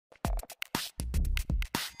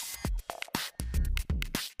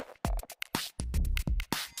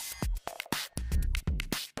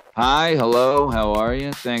Hi, hello, how are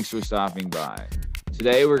you? Thanks for stopping by.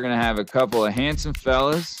 Today we're going to have a couple of handsome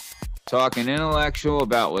fellas talking intellectual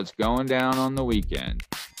about what's going down on the weekend.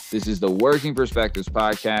 This is the Working Perspectives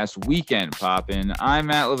Podcast Weekend Poppin'. I'm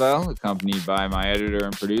Matt Lavelle, accompanied by my editor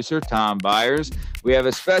and producer, Tom Byers. We have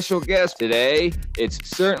a special guest today. It's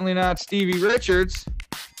certainly not Stevie Richards.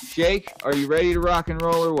 Shake, are you ready to rock and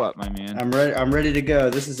roll or what, my man? I'm ready to go.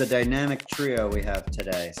 This is a dynamic trio we have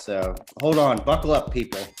today. So hold on, buckle up,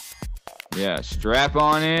 people. Yeah, strap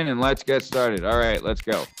on in and let's get started. All right, let's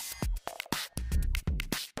go.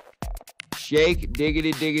 Shake,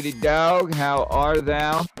 diggity dog, how are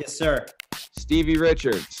thou? Yes, sir. Stevie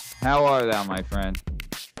Richards, how are thou, my friend?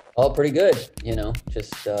 All pretty good,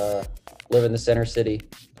 just live in the center city,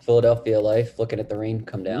 Philadelphia life, looking at the rain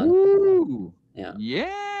come down. Ooh. Yeah.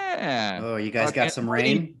 Yeah. Oh, you guys got some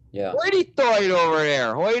rain? Yeah. Hoity-toity over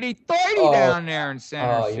there. Hoity-toity down there in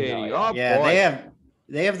Center City. Yeah, boy.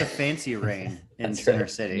 they have the fancy rain in That's Center right.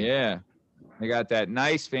 City. Yeah. They got that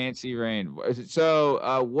nice fancy rain.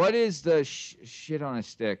 So what is the shit on a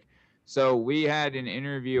stick? So we had an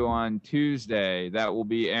interview on Tuesday that will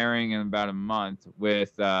be airing in about a month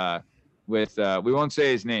with we won't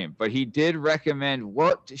say his name, but he did recommend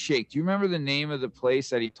what to shake. Do you remember the name of the place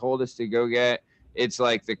that he told us to go get? It's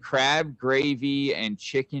like the crab gravy and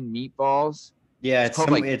chicken meatballs. Yeah, It's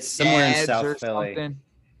called it's somewhere in Dad's South or Philly. something.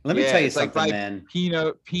 Let me tell you it's like something, by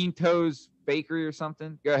man. Pinto's Bakery or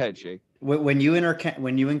something. Go ahead, Shake. When you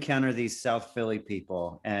encounter these South Philly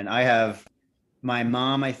people, and I have my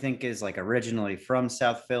mom, I think, is like originally from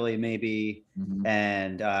South Philly, maybe,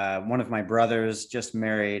 and one of my brothers just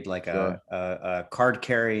married like a card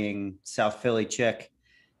carrying South Philly chick,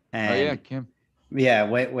 and Kim. yeah,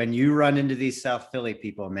 when you run into these South Philly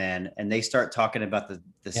people, man, and they start talking about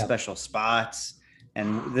the special spots,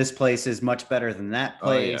 and this place is much better than that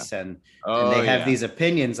place, and they have these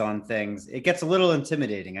opinions on things, it gets a little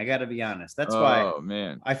intimidating. I got to be honest. That's why,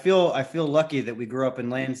 man, I feel lucky that we grew up in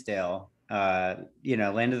Lansdale,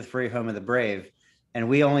 land of the free, home of the brave, and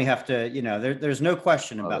we only have to, there's no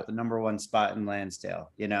question about the number one spot in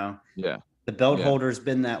Lansdale. Yeah. The belt holder's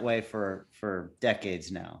been that way for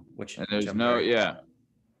decades now,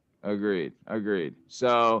 Agreed.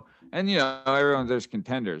 So, and everyone, there's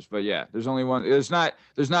contenders, but yeah, there's only one. There's not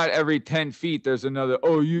every 10 feet there's another.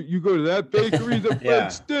 Oh, you go to that bakery, the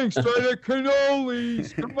bread stinks. Try the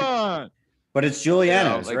cannolis. Come on. But it's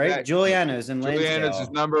Giuliano's, right? Giuliano's in Lansdale. Giuliano's is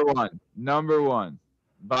number one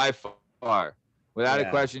by far, without a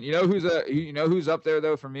question. You know who's up there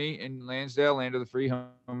though for me in Lansdale, land of the free, home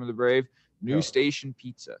of the brave? New Station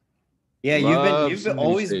Pizza. Yeah, you've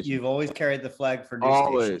always carried the flag for New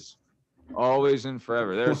Station. Always and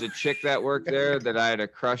forever. There's a chick that worked there that I had a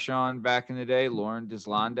crush on back in the day, Lauren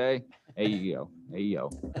Deslande. Hey yo.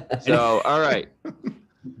 So, all right.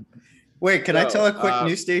 Wait, can I tell a quick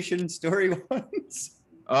New Station story once?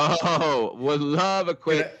 Oh, would love a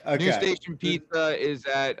quick. New Station Pizza is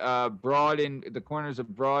at the corners of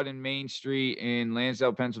Broad and Main Street in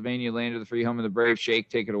Lansdale, Pennsylvania, land of the free, home of the brave. Shake,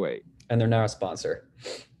 take it away. And they're now a sponsor.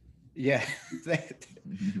 Yeah,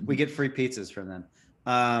 we get free pizzas from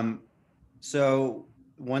them. So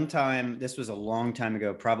one time, this was a long time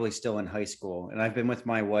ago, probably still in high school, and I've been with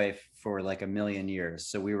my wife for like a million years.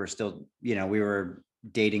 So we were still, we were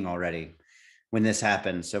dating already when this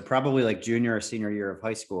happened. So probably like junior or senior year of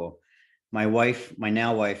high school, my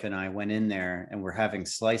now wife and I went in there and we're having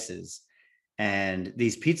slices. And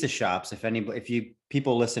these pizza shops, if you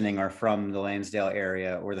people listening are from the Lansdale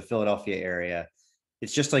area or the Philadelphia area,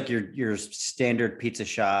 it's just like your standard pizza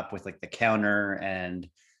shop with like the counter and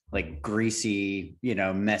like greasy,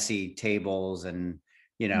 messy tables, and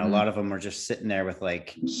a lot of them are just sitting there with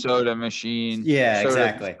like soda machine. Yeah,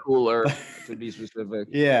 exactly. Cooler to be specific.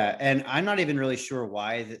 Yeah, and I'm not even really sure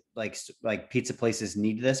why like pizza places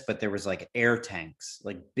need this, but there was like air tanks,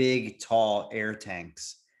 like big tall air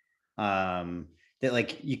tanks, that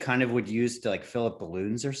like you kind of would use to like fill up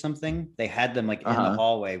balloons or something. They had them like in the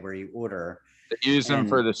hallway where you order. They use them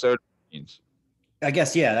for the soda machines. I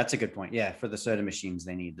guess, yeah, that's a good point. Yeah, for the soda machines,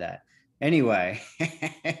 they need that. Anyway,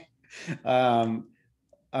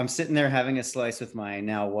 I'm sitting there having a slice with my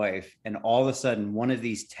now wife, and all of a sudden, one of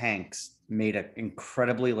these tanks made an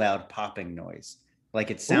incredibly loud popping noise.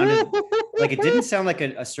 Like it sounded, like it didn't sound like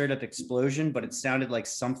a straight up explosion, but it sounded like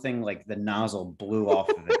something like the nozzle blew off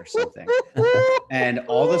of it or something. And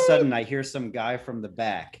all of a sudden, I hear some guy from the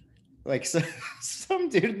back, like some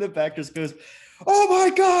dude in the back just goes, "Oh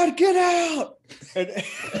my God, get out!" And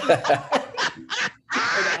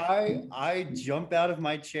I jump out of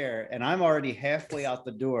my chair, and I'm already halfway out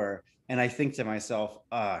the door, and I think to myself,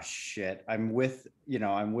 "Oh shit, I'm with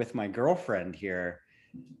my girlfriend here.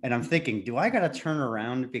 And I'm thinking, do I got to turn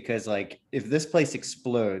around? Because like, if this place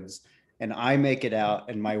explodes and I make it out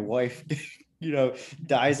and my wife,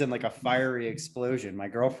 dies in like a fiery explosion, my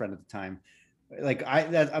girlfriend at the time, like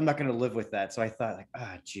I'm not going to live with that. So I thought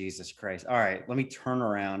like, Jesus Christ. All right, let me turn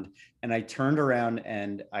around. And I turned around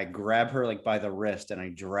and I grab her like by the wrist and I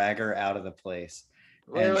drag her out of the place.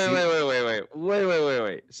 Wait.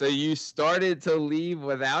 So you started to leave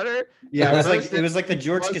without her? Yeah, it was like the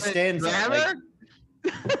George Costanza.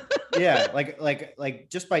 Like, yeah, like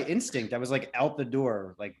just by instinct, I was like out the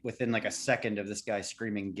door, like within like a second of this guy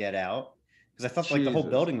screaming, "Get out!" Because I thought like the whole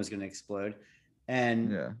building was going to explode.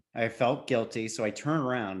 And I felt guilty. So I turn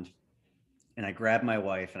around and I grab my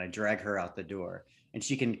wife and I drag her out the door. And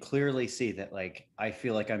she can clearly see that like I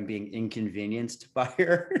feel like I'm being inconvenienced by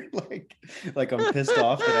her. like I'm pissed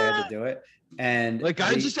off that I had to do it. And like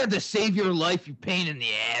I just had to save your life, you pain in the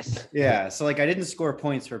ass. Yeah. So like I didn't score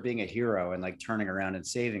points for being a hero and like turning around and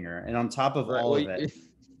saving her. And on top of all of it,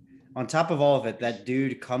 that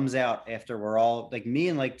dude comes out after we're all like me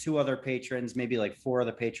and like two other patrons, maybe like four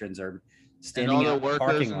other patrons are standing out in the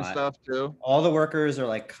parking lot. Stuff too. All the workers are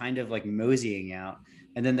like kind of like moseying out.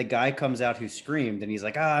 And then the guy comes out who screamed and he's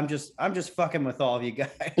like, I'm just fucking with all of you guys.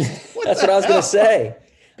 That's what I was going to say.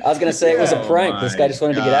 I was going to say it was a prank. This guy just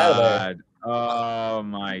wanted to get out of there. Oh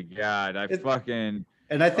my God.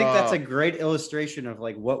 And I think that's a great illustration of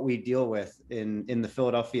like what we deal with in the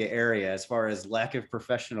Philadelphia area as far as lack of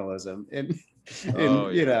professionalism and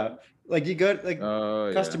like you go like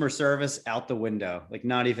customer service out the window, like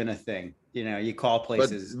not even a thing. You call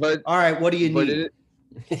places. But all right, what do you need?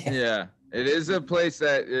 It is a place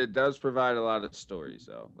that it does provide a lot of stories,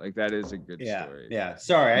 though. Like that is a good story. Yeah.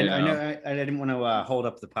 Sorry, I know I didn't want to hold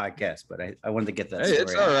up the podcast, but I wanted to get that. Hey,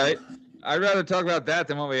 it's all right. I'd rather talk about that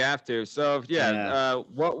than what we have to. So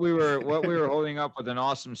what we were holding up with an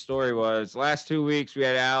awesome story was last 2 weeks we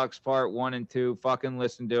had Alex part 1 and 2. Fucking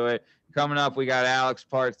listen to it. Coming up, we got Alex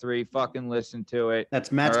part 3. Fucking listen to it.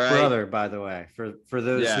 That's Matt's brother, by the way. For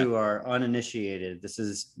those who are uninitiated, this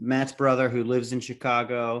is Matt's brother who lives in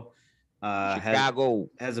Chicago.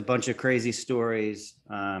 Has a bunch of crazy stories.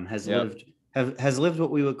 Has lived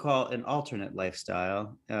what we would call an alternate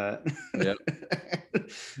lifestyle.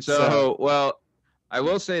 Well, I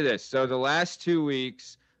will say this. So the last 2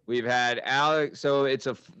 weeks we've had Alex. So it's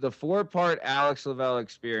the 4-part Alex Lavelle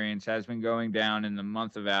experience has been going down in the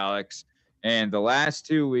month of Alex. And the last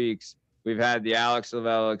 2 weeks we've had the Alex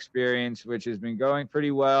Lavelle experience, which has been going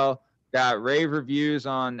pretty well. Got rave reviews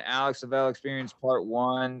on Alex Lavelle Experience Part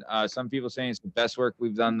 1. Some people saying it's the best work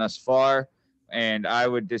we've done thus far. And I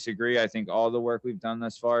would disagree. I think all the work we've done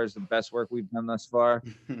thus far is the best work we've done thus far.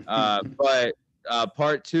 But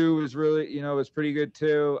Part 2 was really, was pretty good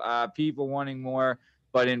too. People wanting more.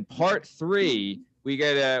 But in Part 3,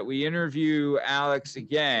 we interview Alex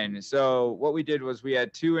again. So what we did was we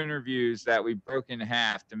had 2 interviews that we broke in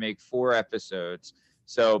half to make 4 episodes.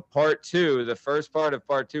 So Part 2, the first part of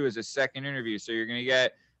Part 2 is a second interview. So you're going to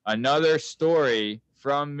get another story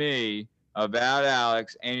from me about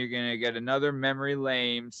Alex, and you're going to get another Memory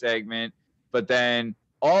Lane segment. But then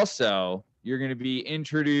also you're going to be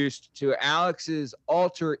introduced to Alex's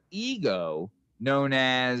alter ego known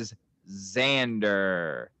as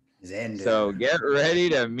Xander. So get ready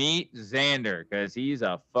to meet Xander because he's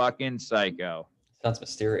a fucking psycho. Sounds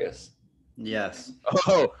mysterious. Yes.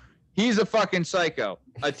 Oh, he's a fucking psycho.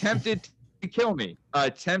 Attempted to kill me.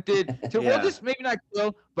 Attempted to, well, just maybe not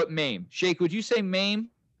kill, but maim. Shake, would you say maim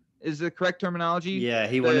is the correct terminology? Yeah,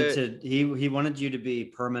 he wanted you to be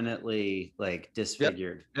permanently like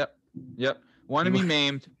disfigured. Yep. Want to be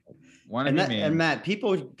maimed. And Matt,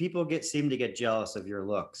 people seem to get jealous of your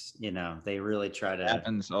looks. They really try to.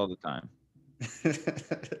 Happens all the time.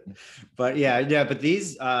 But but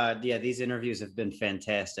these interviews have been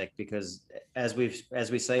fantastic because as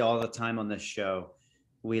we say all the time on this show,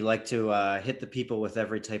 we like to hit the people with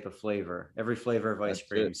every type of flavor, every flavor of ice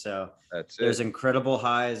cream. So there's incredible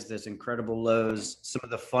highs, there's incredible lows. Some of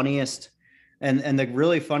the funniest and the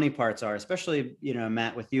really funny parts are, especially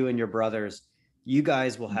Matt, with you and your brothers, you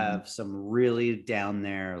guys will have some really down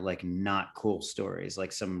there, like not cool stories,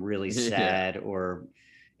 like some really sad or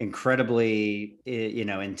incredibly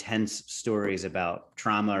intense stories about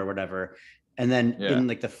trauma or whatever. And then in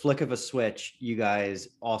like the flick of a switch, you guys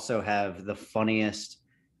also have the funniest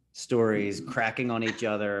stories cracking on each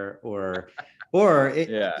other or as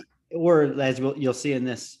you'll see in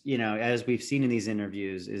this, as we've seen in these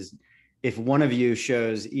interviews, is if one of you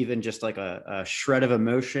shows even just like a shred of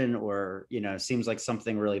emotion or seems like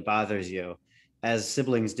something really bothers you, as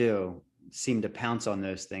siblings do, seem to pounce on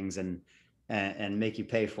those things and and make you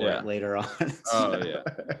pay for it later on. Oh yeah.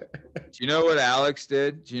 Do you know what Alex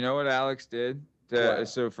did?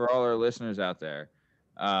 So for all our listeners out there,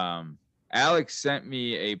 Alex sent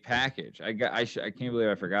me a package. I can't believe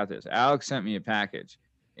I forgot this. Alex sent me a package.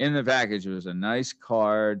 In the package was a nice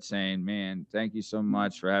card saying, "Man, thank you so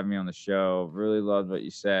much for having me on the show. Really loved what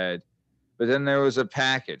you said." But then there was a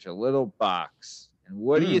package, a little box. And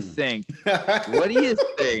what do you think? What do you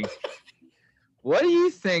think? What do you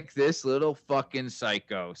think this little fucking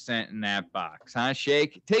psycho sent in that box? Huh,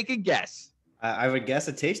 Shake? Take a guess. I would guess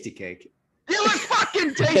a tasty cake. It was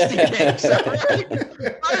fucking tasty cakes.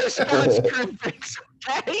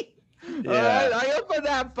 Okay? Yeah. All right, I opened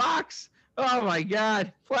that box. Oh my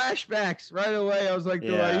God. Flashbacks right away. I was like,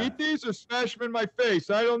 do I eat these or smash them in my face?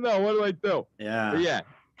 I don't know. What do I do? Yeah. But yeah.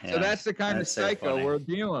 So that's the kind of psycho we're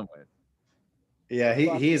dealing with. Yeah,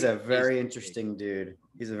 he's a very interesting dude.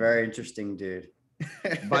 He's a very interesting dude.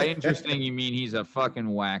 By interesting, you mean he's a fucking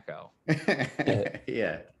wacko.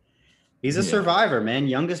 Yeah. He's a survivor, man.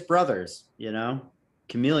 Youngest brothers,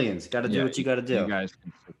 chameleons. Got to do what you got to do. You guys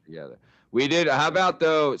can stick together. We did. How about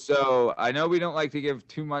though? So I know we don't like to give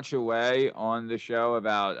too much away on the show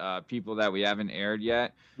about people that we haven't aired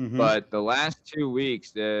yet, but the last 2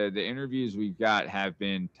 weeks, the interviews we've got have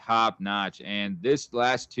been top notch. And this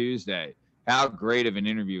last Tuesday, how great of an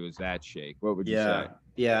interview was that, Shake? What would you say?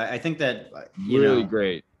 Yeah, I think that really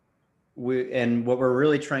great. And what we're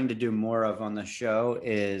really trying to do more of on the show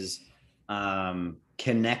is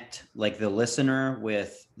connect like the listener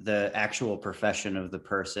with the actual profession of the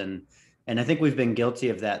person. And I think we've been guilty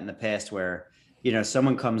of that in the past where,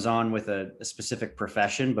 someone comes on with a specific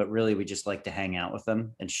profession, but really we just like to hang out with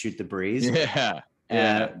them and shoot the breeze. Yeah.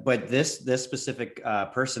 But this specific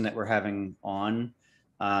person that we're having on,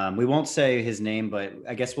 we won't say his name, but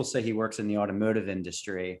I guess we'll say he works in the automotive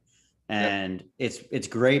industry. And it's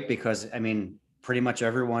great because, pretty much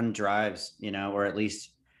everyone drives, or at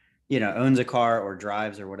least, owns a car or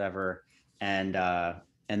drives or whatever.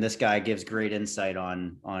 And this guy gives great insight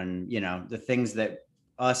on, the things that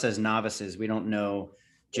us as novices, we don't know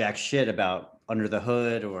jack shit about under the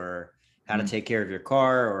hood or how to take care of your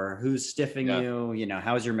car or who's stiffing you,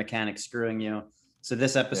 how's your mechanic screwing you. So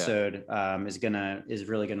this episode is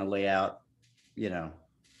really gonna lay out, give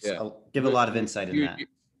a lot of insight in that.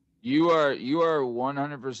 You are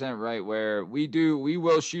 100% right. Where we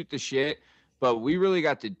will shoot the shit, but we really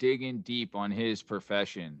got to dig in deep on his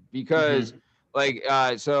profession because,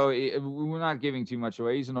 so we're not giving too much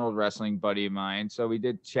away. He's an old wrestling buddy of mine, so we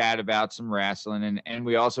did chat about some wrestling, and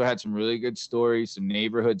we also had some really good stories, some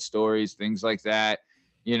neighborhood stories, things like that.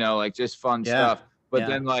 Just fun stuff. But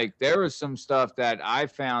then there was some stuff that I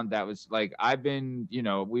found that was I've been,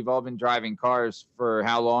 we've all been driving cars for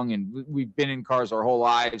how long, and we've been in cars our whole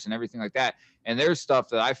lives and everything like that. And there's stuff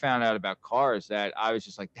that I found out about cars that I was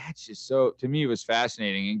just like, that's just so, to me, it was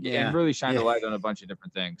fascinating and really shined a light on a bunch of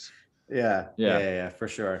different things. Yeah, for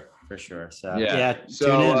sure. So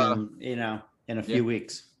tune in, in a few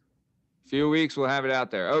weeks. Few weeks, we'll have it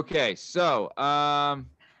out there. Okay, so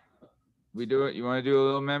we do it. You want to do a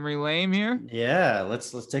little memory lane here? Yeah,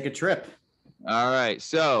 let's take a trip. All right.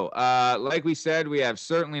 So, like we said, we have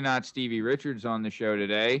certainly not Stevie Richards on the show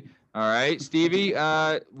today. All right, Stevie,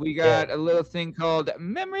 we got a little thing called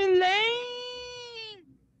memory lane.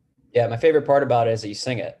 Yeah, my favorite part about it is that you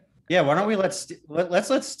sing it. Yeah, why don't we let's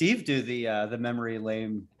let Steve do the memory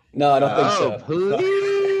lane? No, I don't think so.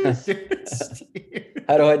 Please.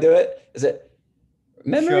 How do I do it? Is it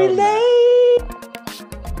memory lane?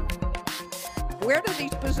 Where do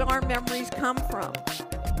these bizarre memories come from?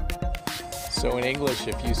 So in English,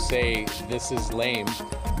 if you say this is lame,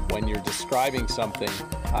 when you're describing something,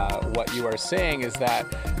 what you are saying is that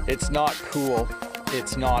it's not cool,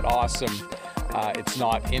 it's not awesome, it's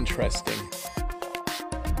not interesting.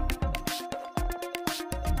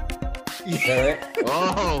 Right?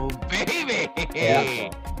 Oh, baby.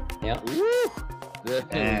 Yeah. Woo.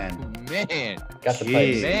 Man. Got the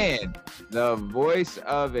pipes. Man, the voice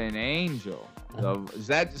of an angel. Is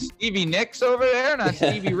that Stevie Nicks over there, not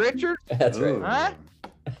Stevie Richards? That's right. Huh?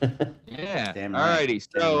 Yeah. Damn All right. righty.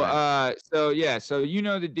 So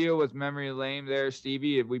the deal with memory lane there,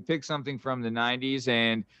 Stevie. We picked something from the 90s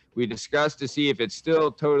and we discussed to see if it's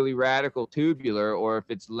still totally radical tubular or if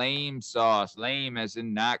it's lame sauce, lame as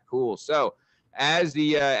in not cool. So as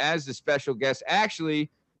the special guest, actually,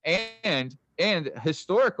 and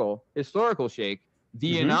historical Shake,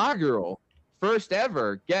 the inaugural first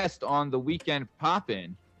ever guest on the Weekend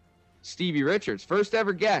Pop-In, Stevie Richards, first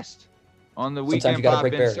ever guest on the Weekend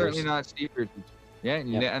Pop-In. Certainly not Steve Richards. Yeah,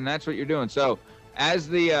 and that's what you're doing. So As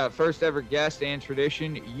the first ever guest and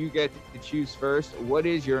tradition, you get to choose first. What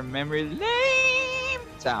is your memory lane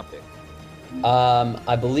topic?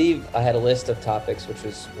 I believe I had a list of topics, which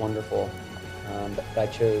was wonderful. But I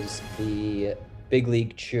chose the Big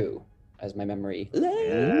League Chew as my memory.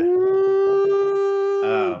 Yeah.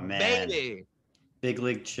 Oh man. Baby. Big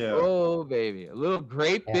League Chew. Oh, baby. A little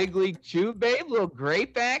grape, Yeah. Big League Chew, babe. A little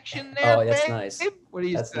grape action there, Oh, that's babe. nice. What do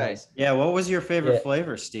you That's say? nice. Yeah, what was your favorite Yeah.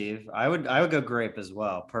 flavor, Steve? I would go grape as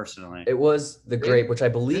well, personally. It was the grape, which I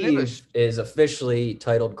Didn't it believe is officially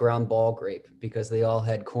titled ground ball grape because they all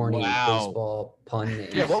had corny Wow. baseball pun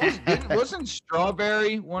names. Yeah, wasn't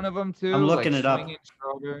strawberry one of them too? I'm looking it up. Swinging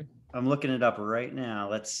Strawberry. I'm looking it up right now.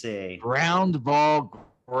 Let's see. Ground ball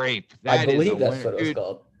grape. I That is believe a that's winner. what it was Dude,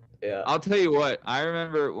 called. Yeah. I'll tell you what. I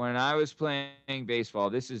remember when I was playing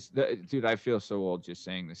baseball. Dude, I feel so old just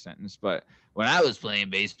saying the sentence. But when I was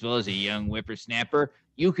playing baseball as a young whippersnapper,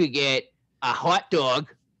 you could get a hot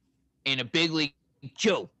dog and a Big League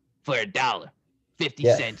Chew for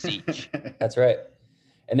 $1.50 each. That's right.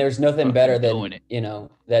 And there's nothing Fucking better doing than,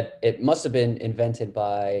 it. that it must have been invented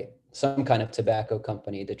by some kind of tobacco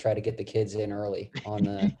company to try to get the kids in early on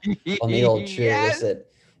the old chew. Yes. They said,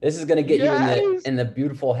 this is going to get Yes. you in the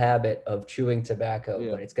beautiful habit of chewing tobacco, Yeah.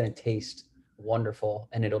 but it's going to taste wonderful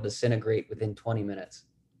and it'll disintegrate within 20 minutes.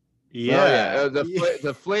 Yeah.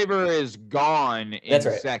 The flavor is gone in That's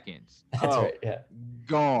right. seconds. That's Oh, right. Yeah.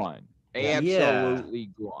 gone. Yeah. Absolutely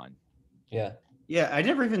gone. Yeah. Yeah, I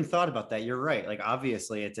never even thought about that. You're right. Like,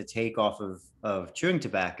 obviously, it's a takeoff of chewing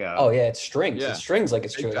tobacco. Oh yeah. It's strings. Yeah. It's strings like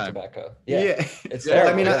it's Big chewing time. tobacco. Yeah. Yeah. It's Yeah,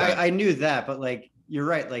 terrible. I mean, yeah. I knew that, but like, you're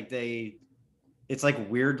right. Like it's like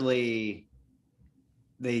weirdly,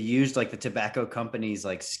 they used like the tobacco companies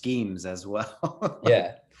like schemes as well.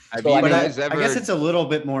 Yeah. Have So, you I mean, guys I ever? guess it's a little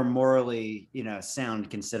bit more morally, sound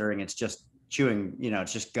considering it's just chewing,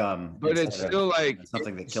 it's just gum. but it's instead of still like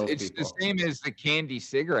something that kills it's people. the same as the candy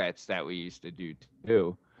cigarettes that we used to do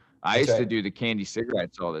too. I That's used to right. do the candy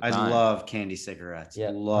cigarettes all the I time. love candy cigarettes.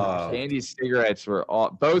 Yeah, Love. Candy cigarettes were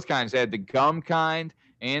both kinds. They had the gum kind,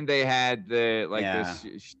 and they had the Yeah.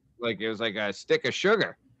 like it was like a stick of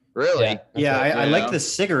sugar. Really? Yeah. That's Yeah, right. I You like know? the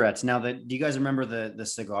cigarettes. Now, do you guys remember the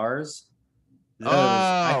cigars? Those, Oh,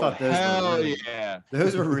 I thought those hell were really, yeah!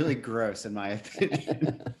 those were really gross in my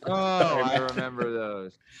opinion. Oh, I remember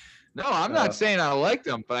those. No, I'm not saying I like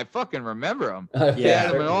them, but I fucking remember them. Yeah. They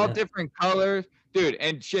had them in all Yeah. different colors. Dude,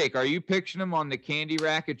 and Shake, are you picturing them on the candy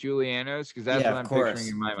rack at Giuliano's? Because that's Yeah, what I'm of course,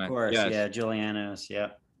 picturing in my mind. Of course, Yes. yeah, Giuliano's, yeah.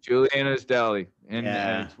 Giuliano's Deli. And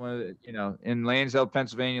Yeah. it's one of the, in Lansdale,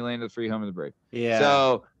 Pennsylvania, land of the free, home of the brave. Yeah.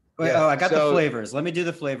 So, Wait, yeah, I got the so- flavors. Let me do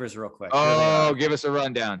the flavors real quick. Here they Oh, are. give us a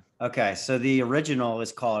rundown. Okay, so the original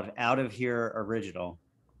is called Out of Here Original,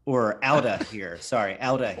 or Outta Here. Sorry,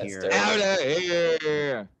 Outta That's Here. terrible. Out of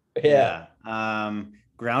here. Yeah.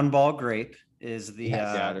 Ground Ball Grape is the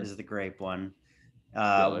Yes. grape one.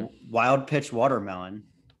 Killer. Wild Pitch Watermelon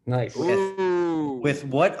Nice. Ooh. with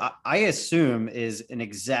what I assume is an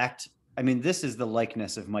exact. I mean, this is the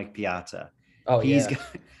likeness of Mike Piazza. Oh yeah.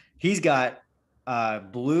 He's got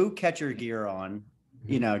blue catcher gear on,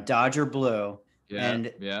 Dodger blue, yeah,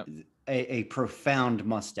 and yeah. a profound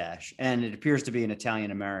mustache, and it appears to be an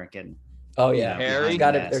Italian American. Oh yeah. Harry? He's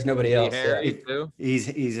got it. Yes. There's nobody else. Yeah. Harry too.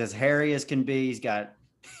 He's as hairy as can be. He's got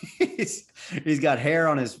he's got hair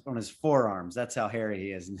on his forearms. That's how hairy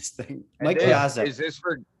he is in this thing. Mike And Piazza. Is this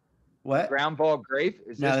for What? ground ball grape?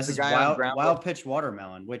 Is No, this this the is guy on wild, ground wild ball? pitch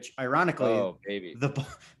watermelon, which ironically Oh, baby.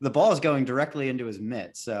 the ball is going directly into his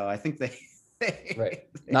mitt. So I think they Right.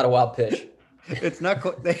 Not a wild pitch. It's not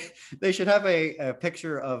they should have a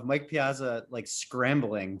picture of Mike Piazza like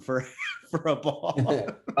scrambling for a ball.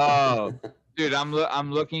 Oh, dude,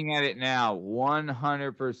 I'm looking at it now.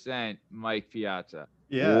 100% Mike Piazza.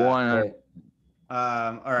 Yeah. 100. Right.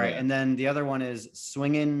 All right, Yeah. and then the other one is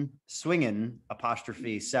swinging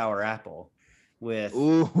apostrophe sour apple with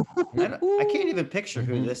Ooh. I can't even picture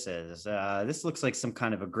who Mhm. this is. This looks like some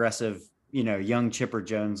kind of aggressive, young Chipper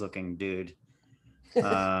Jones looking dude.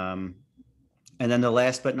 And then the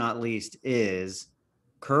last but not least is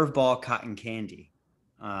curveball cotton candy.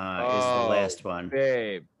 Is the last one,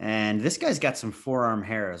 Babe. and this guy's got some forearm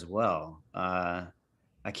hair as well.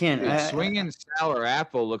 I can't. Dude, swinging sour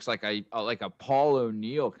apple looks like a Paul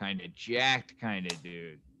O'Neill kind of jacked kind of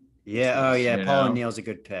dude. Yeah. Oh, yeah. You Paul know? O'Neill's a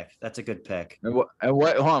good pick. That's a good pick. And what?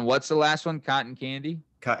 Hold on. What's the last one? Cotton candy.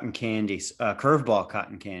 Cotton candy, curveball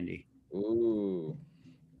cotton candy. Ooh.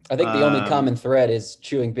 I think the only Um, common thread is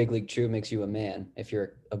chewing Big League Chew makes you a man if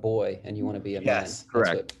you're a boy and you want to be a Yes, man. That's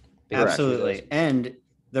correct. what Big League Chew Absolutely. does. And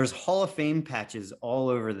there's Hall of Fame patches all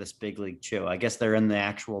over this Big League Chew. I guess they're in the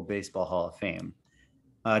actual Baseball Hall of Fame.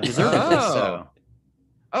 Deservedly so.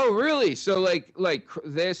 Oh, really? So like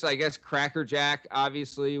this, I guess Cracker Jack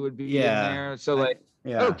obviously would be in there. So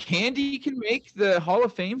oh, Candy can make the Hall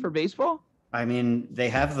of Fame for baseball? I mean, they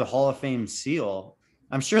have the Hall of Fame seal.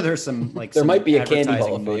 I'm sure there's some like There some might be a Candy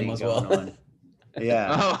Hall advertising of Fame money as well. going on.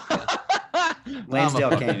 Yeah. Oh. Lansdale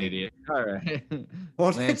I'm a fucking Candy. idiot. All right.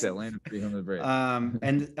 Well, Lansdale, land of 300 brave.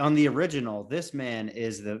 and on the original, this man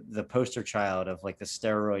is the poster child of like the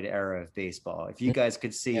steroid era of baseball. If you guys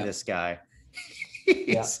could see this guy,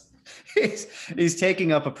 he's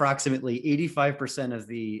taking up approximately 85%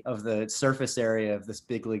 of the surface area of this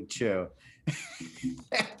big league chew.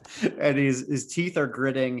 And his teeth are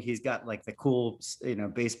gritting. He's got like the cool,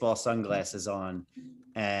 baseball sunglasses on,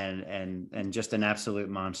 and just an absolute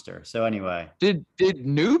monster. So anyway, did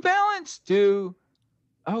New Balance do?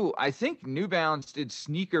 Oh, I think New Balance did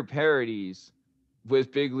sneaker parodies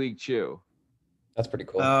with Big League Chew. That's pretty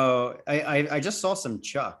cool. Oh, I just saw some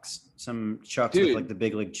Chucks with like the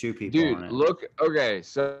Big League Chew people on it. Look, okay,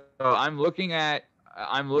 so I'm looking at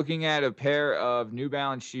a pair of New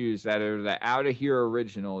Balance shoes that are the Out of Here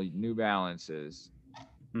original New Balances.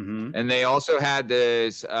 Mm-hmm. And they also had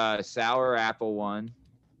this sour apple one.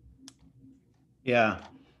 Yeah.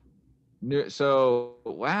 So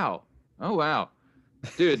wow. Oh wow.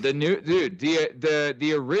 Dude,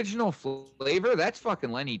 the original flavor, that's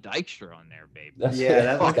fucking Lenny Dykstra on there, baby. That's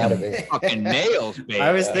gotta be fucking nails, baby.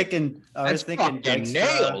 I was thinking fucking Dykstra.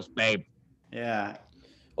 nails, babe. Yeah.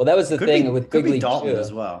 Well, that was the thing with Big League Dalton Chew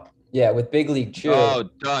as well. Yeah, with Big League Chew. Oh,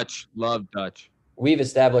 Dutch, love Dutch. We've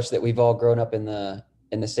established that we've all grown up in the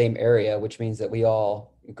same area, which means that we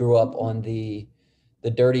all grew up on the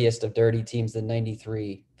dirtiest of dirty teams, the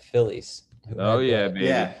 '93 Phillies. Oh yeah, baby.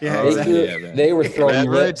 Yeah, They were throwing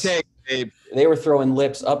Whatever lips. it takes, babe. They were throwing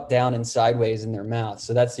lips up, down, and sideways in their mouth.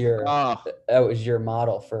 So that's that was your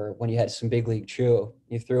model for when you had some Big League Chew.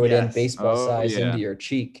 You threw it in baseball size into your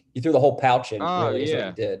cheek. You threw the whole pouch in. Really, is what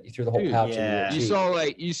you did. You threw the whole pouch into your cheek.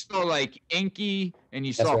 You saw like Inky and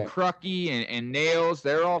you saw Crucky and Nails.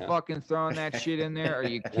 They're all fucking throwing that shit in there. Are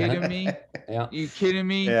you kidding me? Yeah. You kidding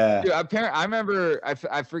me? Yeah. Dude, I remember.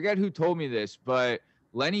 I forget who told me this, but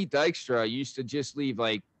Lenny Dykstra used to just leave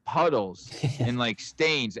like puddles and like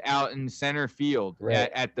stains out in center field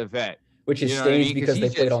at the vet. Which is stains because they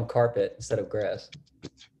played on carpet instead of grass.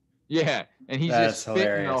 Yeah, and he's just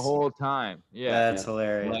spitting the whole time. Yeah, that's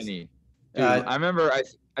hilarious. Lenny. Dude, I remember,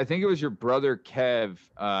 I think it was your brother Kev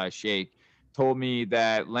Shake told me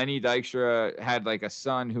that Lenny Dykstra had like a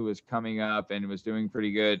son who was coming up and was doing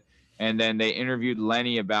pretty good. And then they interviewed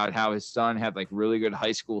Lenny about how his son had like really good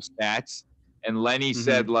high school stats. And Lenny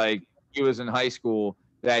said like he was in high school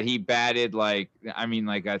that he batted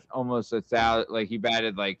almost 1,000, like he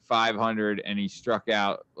batted like 500 and he struck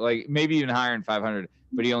out like maybe even higher than 500,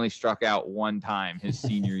 but he only struck out one time his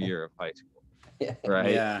senior year of high school.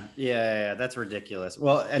 Right. Yeah. That's ridiculous.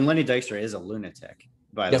 Well, and Lenny Dykstra is a lunatic,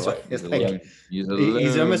 by the way. It's like,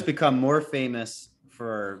 he's almost become more famous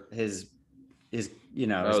for his his the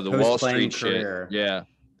Wall Street career. Shit. Yeah.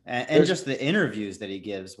 And just the interviews that he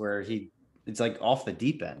gives where it's like off the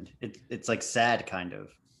deep end. It's like sad kind of.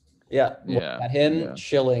 Yeah. At him,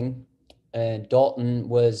 Schilling, and Dalton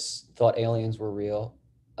thought aliens were real.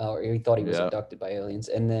 Or he thought he was abducted by aliens.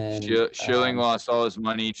 And then Schilling lost all his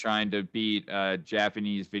money trying to beat a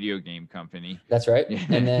Japanese video game company. That's right.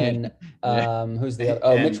 And then who's the other?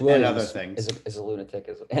 Oh, Mitch Williams and other things. Is a lunatic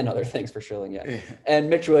and other things for Schilling. Yeah. And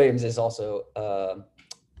Mitch Williams is also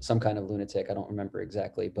some kind of lunatic. I don't remember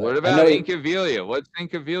exactly. But what about Incaviglia? What's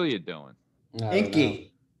Incaviglia doing?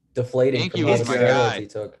 Inky. Deflating Inky was my guy. He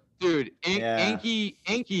took. Dude,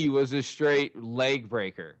 Inky was a straight leg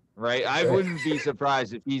breaker, right? I wouldn't be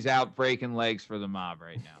surprised if he's out breaking legs for the mob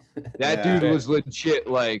right now. That dude was legit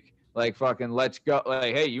like fucking let's go.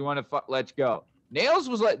 Like, hey, you want to let's go. Nails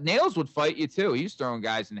would fight you too. He was throwing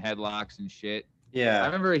guys in headlocks and shit. Yeah. I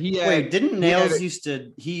remember Nails used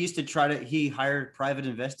to he hired private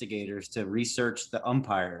investigators to research the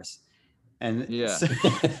umpires. And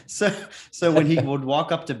so when he would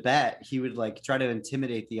walk up to bat, he would like try to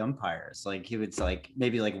intimidate the umpires. Like he would like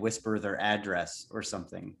maybe like whisper their address or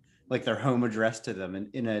something, like their home address to them, and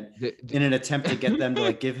in an attempt to get them to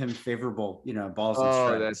like give him favorable, balls and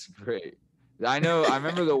strikes. Oh, that's great. I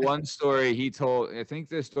remember the one story he told. I think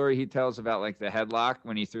the story he tells about like the headlock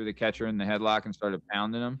when he threw the catcher in the headlock and started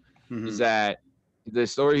pounding him is that. The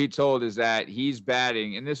story he told is that he's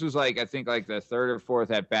batting, and this was like I think like the third or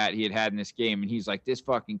fourth at bat he had in this game, and he's like, this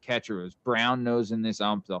fucking catcher was brown nosing this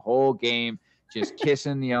ump the whole game, just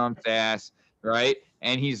kissing the ump's ass, right?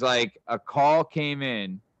 And he's like, a call came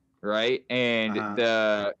in, right, and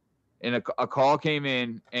and a call came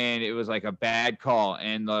in, and it was like a bad call,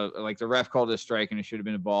 and the ref called a strike, and it should have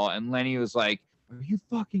been a ball. And Lenny was like, "Are you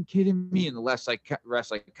fucking kidding me?" And the refs like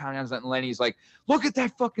countdowns, and Lenny's like, "Look at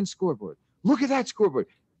that fucking scoreboard. Look at that scoreboard.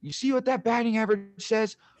 You see what that batting average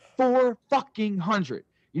says? 400.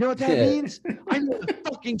 You know what that means? I know what a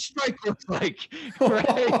fucking strike looks like,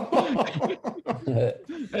 right?"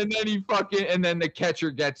 And then the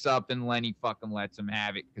catcher gets up, and Lenny fucking lets him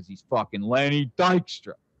have it because he's fucking Lenny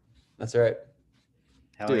Dykstra. That's right.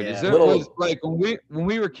 Hell Dude, yeah. like when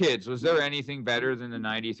we were kids, was there anything better than the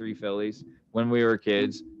 '93 Phillies when we were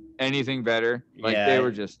kids? Anything better? Like they were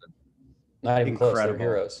just not even close. They're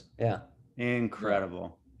heroes. Yeah.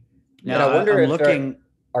 Incredible. Now, and I wonder if go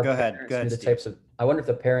ahead. I wonder if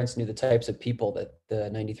the parents knew the types of people that the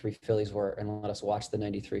 '93 Phillies were and let us watch the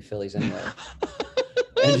 '93 Phillies anyway.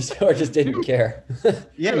 or just didn't care.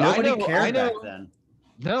 Yeah, nobody cared back then.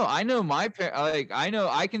 No, I know my parents.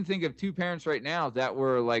 I can think of two parents right now that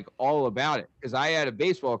were like all about it, because I had a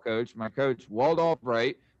baseball coach. My coach, Walt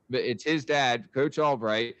Albright, but it's his dad, Coach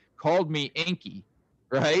Albright, called me Inky,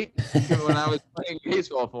 right? When I was playing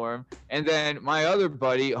baseball for him. And then my other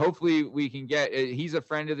buddy, hopefully we can get, he's a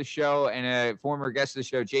friend of the show and a former guest of the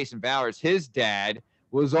show, Jason Bowers. His dad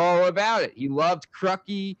was all about it. He loved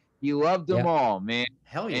Crucky. He loved them all, man.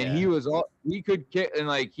 Hell yeah. And he was hopefully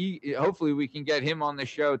we can get him on the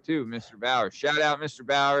show too, Mr. Bowers. Shout out, Mr.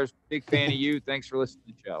 Bowers. Big fan of you. Thanks for listening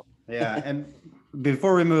to the show. Yeah. And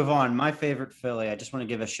before we move on, my favorite Philly, I just want to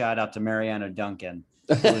give a shout out to Mariano Duncan,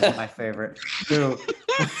 who was my favorite. Who,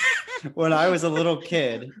 when I was a little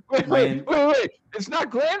kid. Wait. It's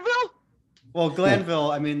not Glanville? Well,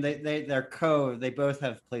 Glanville, I mean, they're they both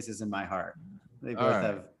have places in my heart. They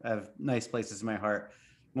both have nice places in my heart.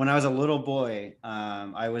 When I was a little boy,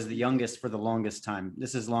 I was the youngest for the longest time.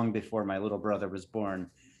 This is long before my little brother was born.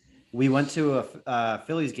 We went to a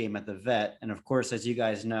Phillies game at the Vet. And of course, as you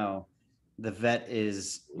guys know, the Vet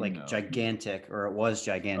is gigantic, or it was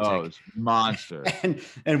gigantic. Oh, it's monster.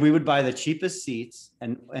 and we would buy the cheapest seats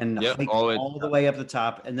and hike all the way up the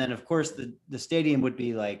top. And then, of course, the stadium would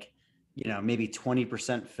be like, maybe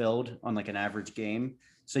 20% filled on like an average game.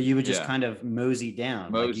 So you would just kind of mosey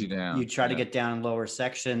down. You try to get down in lower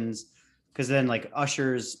sections, because then like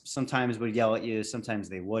ushers sometimes would yell at you, sometimes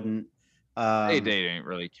they wouldn't. They didn't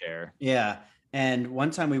really care. Yeah. And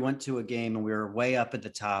one time we went to a game and we were way up at the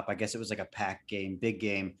top. I guess it was like a packed game, big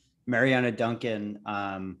game. Mariana Duncan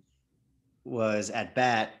was at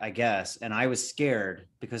bat, I guess, and I was scared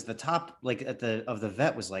because the top of the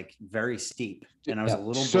Vet was like very steep, and I was a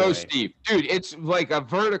little boy. So steep, dude. It's like a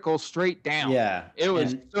vertical straight down. Yeah, it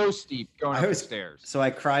was so steep going up the stairs. So I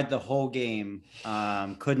cried the whole game.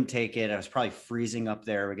 Couldn't take it. I was probably freezing up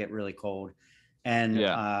there. It would get really cold. And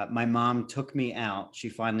my mom took me out. She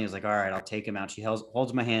finally was like, "All right, I'll take him out." She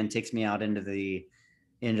holds my hand, takes me out into the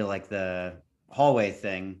hallway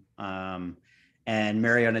thing. And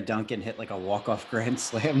Mariana Duncan hit like a walk-off grand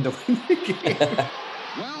slam to win the game.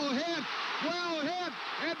 Well hit.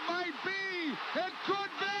 It might be. It could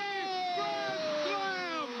be.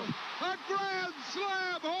 A grand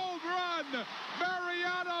slam home run.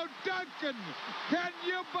 Mariano Duncan. Can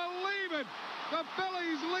you believe it? The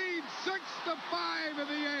Phillies lead 6-5 in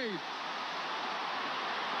the eighth.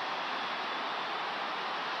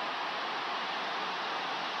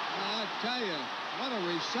 I'll tell you, what a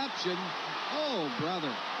reception. Oh,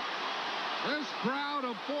 brother. This crowd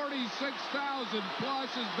of 46,000 plus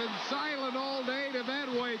has been silent all day to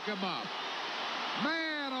then wake them up.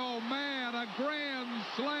 Man, oh man, a grand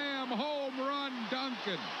slam home run,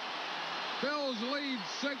 Duncan. Phil's lead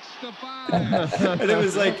 6-5. And it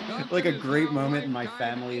was like a great moment in my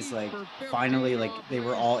family's finally they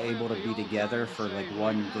were all able to be together for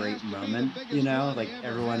one great moment,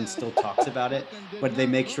 everyone still talks about it, but they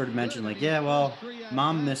make sure to mention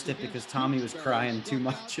mom missed it because Tommy was crying too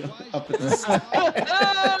much up at the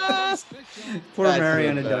stands. Poor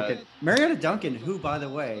Mariana Duncan. Mariana Duncan, who by the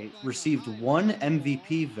way received one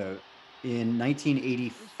MVP vote in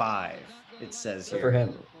 1985, it says here. For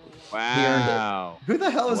him. Wow. Who the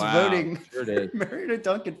hell is voting for Mariana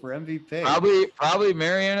Duncan for MVP? Probably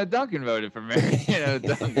Mariana Duncan voted for Mariana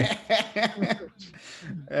Duncan.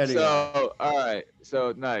 Anyway. So, all right.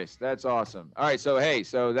 So, nice. That's awesome. All right. So,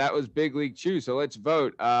 so that was Big League Chew. So, let's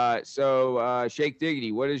vote. Shake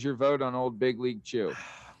Diggity, what is your vote on old Big League Chew?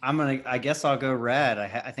 I guess I'll go red.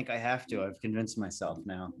 I think I have to. I've convinced myself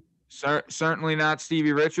now. Certainly not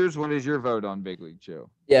Stevie Richards. What is your vote on Big League Chew?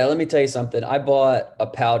 Yeah, let me tell you something. I bought a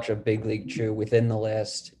pouch of Big League Chew within the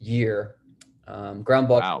last year. Ground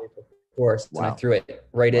ball, of course, and I threw it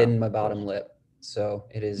right in my bottom lip. So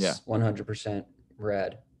it is 100%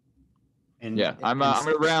 red. And yeah, I'm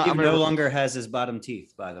gonna round. Steve no longer has his bottom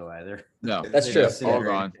teeth, by the way. No, that's true. All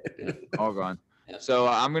gone, all gone. Yeah. So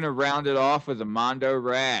I'm gonna round it off with a Mondo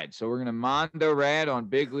Rad. So we're gonna Mondo Rad on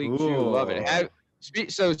Big League Chew. Love it.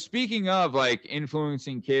 So speaking of like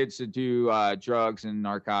influencing kids to do drugs and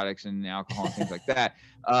narcotics and alcohol and things like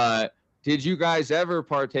that, did you guys ever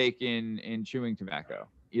partake in chewing tobacco?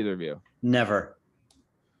 Either of you? Never.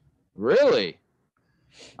 Really?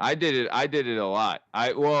 I did it a lot.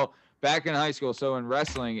 Back in high school, so in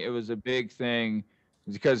wrestling, it was a big thing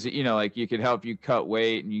because, you know, like you could help you cut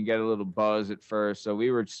weight and you get a little buzz at first. So we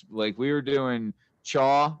were doing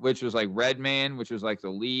chaw, which was like Red Man, which was like the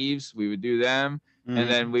leaves. We would do them. Mm-hmm. And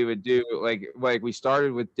then we would do like we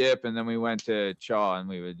started with dip and then we went to chaw and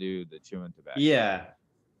we would do the chewing tobacco. Yeah.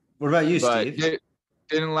 What about you, Steve? It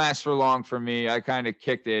didn't last for long for me. I kind of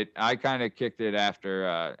kicked it after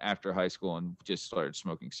high school and just started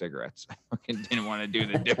smoking cigarettes. I didn't want to do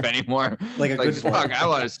the dip anymore. Like good fuck, I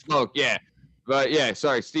want to smoke. Yeah. But yeah,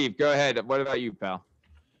 sorry, Steve, go ahead. What about you, pal?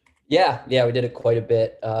 Yeah, we did it quite a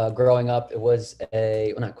bit. Growing up, it was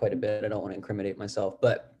not quite a bit. I don't want to incriminate myself,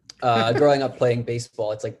 but growing up playing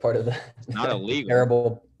baseball, it's like part of the not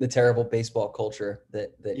illegal. The terrible baseball culture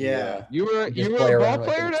that you were a ball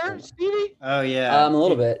player there, Stevie? Oh yeah. A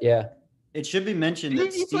little bit, yeah. It should be mentioned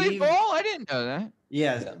that you played ball? I didn't know that.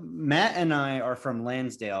 Yeah, Matt and I are from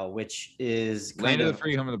Lansdale, which is land of the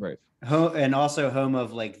free, home of the brave. And also home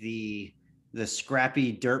of like the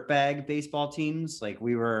scrappy dirtbag baseball teams. Like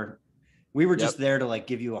we were just there to like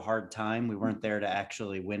give you a hard time. We weren't there to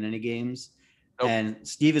actually win any games. Nope. And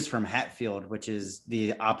Steve is from Hatfield, which is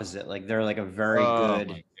the opposite. Like they're like a very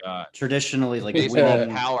good, traditionally like winning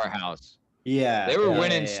powerhouse. Yeah, they were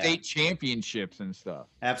winning state championships and stuff.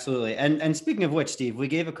 Absolutely. And speaking of which, Steve, we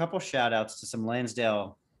gave a couple shout outs to some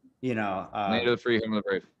Lansdale, land of the free, home of the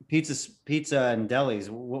brave. Pizza and delis.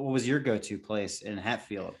 What was your go-to place in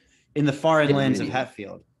Hatfield? In the far inlands of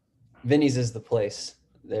Hatfield? Vinny's is the place.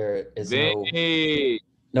 There is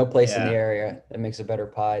no place in the area that makes a better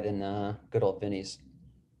pie than good old Vinny's.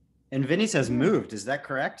 And Vinny's has moved. Is that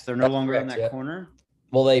correct? They're no longer on that corner?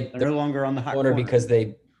 Well, they're no longer on the hot corner because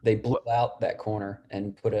they blew out that corner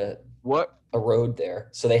and put a road there.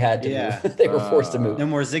 So they had to move. They were forced to move. No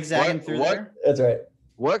more zigzagging through there? That's right.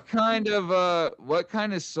 What kind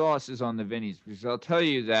of sauce is on the Vinny's? Because I'll tell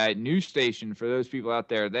you that New Station, for those people out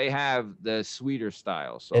there, they have the sweeter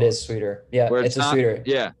style sauce. It is sweeter. Yeah, it's sweeter.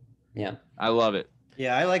 Yeah. Yeah. I love it.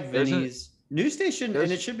 Yeah, I like Vinny's. New Station,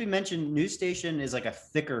 and it should be mentioned, New Station is like a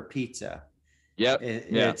thicker pizza. Yep.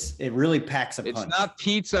 It really packs a punch. It's not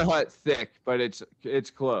Pizza Hut thick, but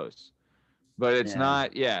it's close. But it's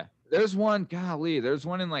not, There's one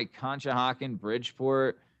in like Conshohocken,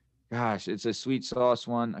 Bridgeport. Gosh, it's a sweet sauce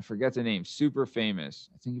one. I forget the name. Super famous.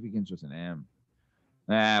 I think it begins with an M.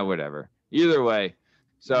 Whatever. Either way.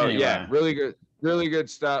 So anyway. Really good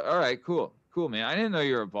stuff. All right, cool, man. I didn't know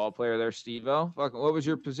you were a ball player there, Steve-O. What was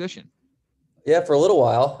your position? Yeah, for a little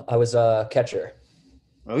while, I was a catcher.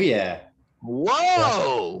 Oh yeah.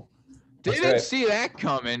 Whoa! Didn't see that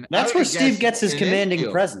coming. That's where Steve gets his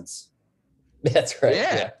commanding presence. That's right.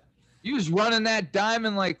 Yeah. He was running that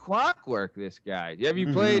diamond like clockwork, this guy. Have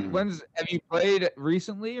you played have you played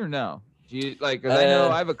recently or no? Do you cause I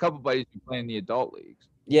know I have a couple buddies who play in the adult leagues.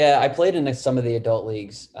 Yeah, I played in some of the adult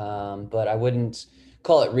leagues, but I wouldn't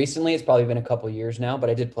call it recently. It's probably been a couple years now, but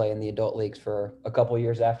I did play in the adult leagues for a couple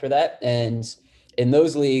years after that. And in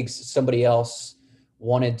those leagues, somebody else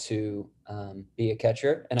wanted to be a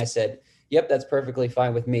catcher. And I said, yep, that's perfectly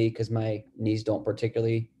fine with me because my knees don't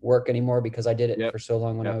particularly work anymore because I did it for so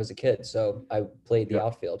long when I was a kid. So I played the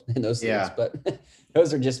outfield in those leagues, but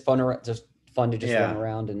those are just fun to run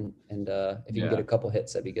around and if you can get a couple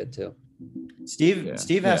hits, that'd be good too.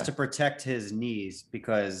 Steve has to protect his knees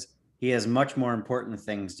because he has much more important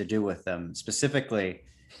things to do with them. Specifically,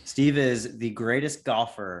 Steve is the greatest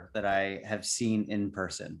golfer that I have seen in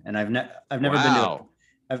person, and I've never been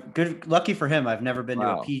to. Lucky for him, I've never been to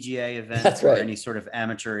a PGA event or any sort of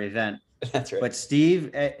amateur event. That's right. But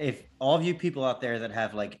Steve, if all of you people out there that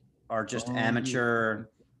have are just amateur,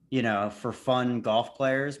 for fun golf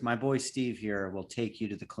players, my boy Steve here will take you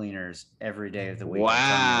to the cleaners every day of the week.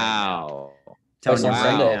 Wow. Tell him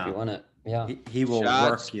right now if you want it. Yeah. He will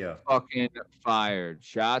work you. Fucking fired.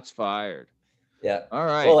 Shots fired. Yeah. All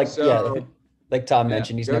right. Well, like Tom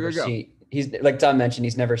mentioned, he's never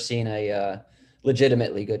never seen a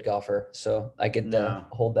legitimately good golfer. So I could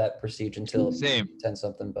hold that prestige until 10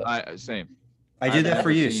 something. But same. I did that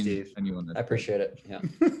for you, Steve. I appreciate it. Yeah.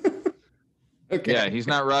 Okay. Yeah, he's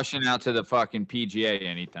not rushing out to the fucking PGA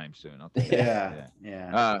anytime soon.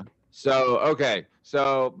 Yeah. So, okay.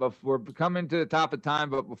 So we're coming to the top of time,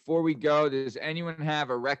 but before we go, does anyone have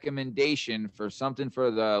a recommendation for something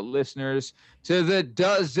for the listeners to the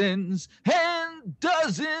dozens and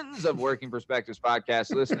dozens of Working Perspectives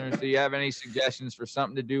podcast listeners? Do you have any suggestions for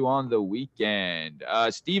something to do on the weekend?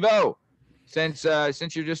 Steve-O, since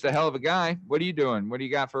you're just a hell of a guy, what are you doing? What do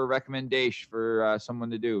you got for a recommendation for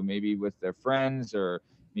someone to do? Maybe with their friends or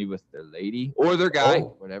maybe with their lady or their guy,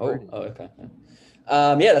 whatever it is. Okay.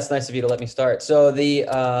 Yeah, that's nice of you to let me start. So the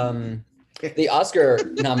Oscar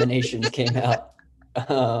nominations came out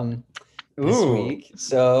this week.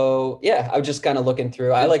 So yeah, I was just kind of looking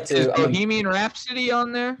through. I like to. Is Bohemian Rhapsody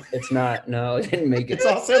on there? It's not. No, it didn't make it. It's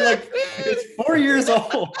also like it's 4 years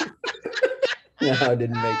old. No, it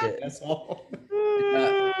didn't make it. That's all.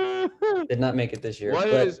 Did not make it this year.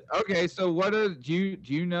 Okay? So what do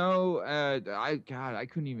you know? I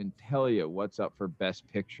couldn't even tell you what's up for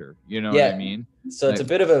Best Picture. You know what I mean? So it's a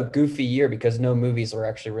bit of a goofy year because no movies were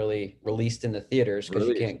actually really released in the theaters because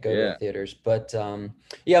you can't go to the theaters. But I'm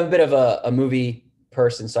a bit of a movie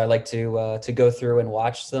person, so I like to go through and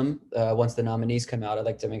watch them. Once the nominees come out, I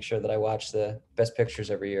like to make sure that I watch the Best Pictures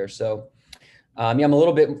every year. So I'm a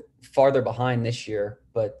little bit farther behind this year,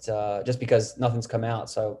 but just because nothing's come out,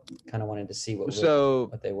 so I kind of wanted to see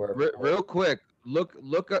what they were. Real quick,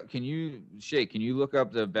 look up. Can you look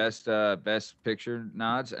up the best picture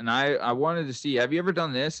nods? And I wanted to see. Have you ever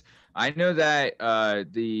done this? I know that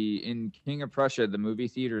in King of Prussia, the movie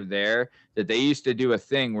theater there, that they used to do a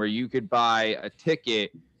thing where you could buy a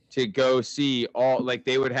ticket to go see all, like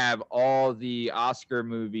they would have all the Oscar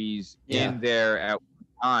movies in there at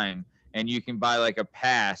one time. And you can buy like a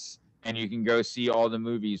pass and you can go see all the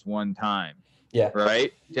movies one time. Yeah.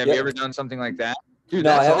 Right? Have you ever done something like that? Dude,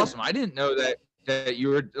 that's awesome. I didn't know that you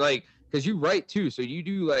were like, because you write too. So you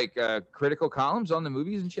do like critical columns on the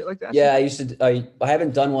movies and shit like that? Yeah, I used to. I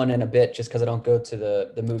haven't done one in a bit just because I don't go to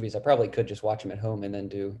the movies. I probably could just watch them at home and then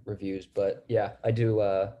do reviews. But yeah, I do.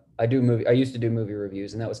 I used to do movie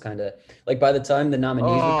reviews, and that was kind of like by the time the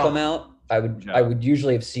nominees would come out, I would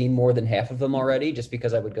usually have seen more than half of them already just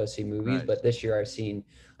because I would go see movies. Nice. But this year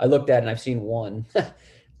I looked at it and I've seen one.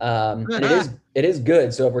 And it is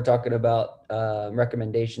good. So if we're talking about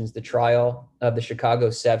recommendations, The Trial of the Chicago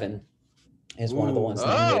 7 is one of the ones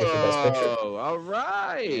nominated for Best Picture. Oh, all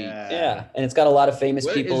right. Yeah. And it's got a lot of famous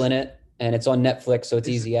people in it. And it's on Netflix, so it's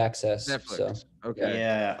easy access. Netflix. So, okay.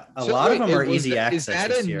 Yeah. A lot of them are easy access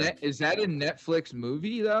this year. Is that a Netflix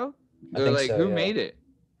movie, though? I think like, so, who made it?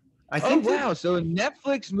 I think wow. So a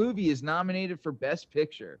Netflix movie is nominated for Best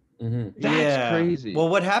Picture. Mm-hmm. That's crazy. Well,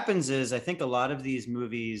 what happens is I think a lot of these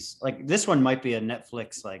movies, like this one might be a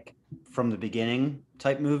Netflix, like from the beginning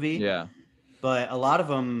type movie. Yeah. But a lot of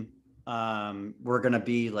them were going to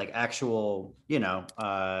be like actual,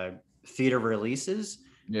 theater releases.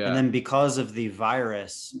 Yeah. And then because of the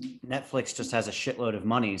virus, Netflix just has a shitload of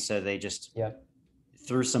money. So they just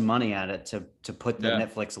threw some money at it to put the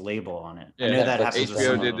Netflix label on it. Yeah, I know that happens.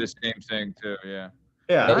 HBO did the same thing too. Yeah.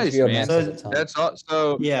 Yeah. Nice, man. That's all.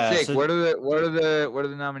 So Jake, what are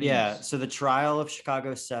the nominees? Yeah. So The Trial of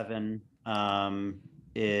Chicago 7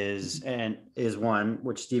 is one,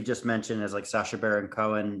 which Steve just mentioned, as like Sacha Baron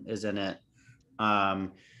Cohen is in it.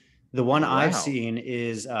 The one I've seen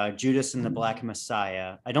is Judas and the Black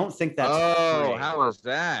Messiah. I don't think that's free. How was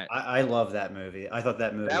that? I love that movie. I thought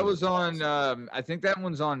that movie was on I think that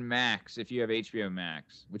one's on Max if you have HBO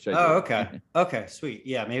Max, which I do. Okay. Okay, sweet.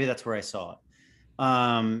 Yeah, maybe that's where I saw it.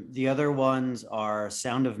 The other ones are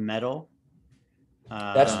Sound of Metal.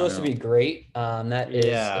 That's supposed to be great. That is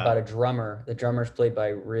about a drummer. The drummer's played by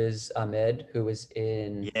Riz Ahmed, who was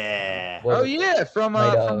in from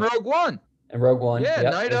Rogue One. And Rogue One. Yeah,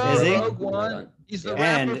 Rogue One. He's the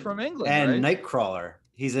rapper from England. And right? Nightcrawler.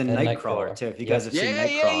 He's in Nightcrawler too. If you guys have seen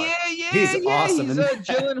Nightcrawler. Yeah. He's awesome.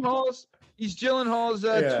 He's Gyllenhaal's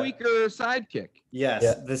tweaker sidekick. Yes.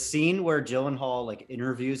 Yeah. The scene where Gyllenhaal like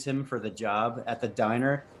interviews him for the job at the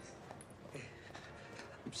diner.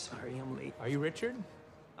 I'm sorry, I'm late. Are you Richard?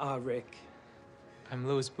 Rick. I'm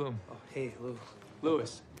Louis Boom. Oh, hey, Lou.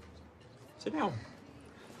 Louis. Sit down.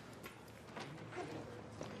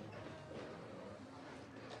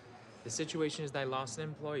 The situation is that I lost an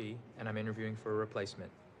employee, and I'm interviewing for a replacement.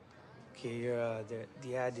 Okay,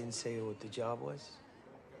 the ad didn't say what the job was?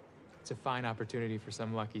 It's a fine opportunity for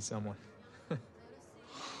some lucky someone.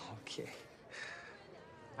 Okay.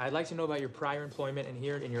 I'd like to know about your prior employment and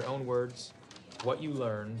hear it in your own words, what you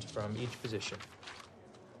learned from each position.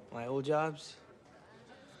 My old jobs?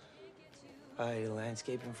 I did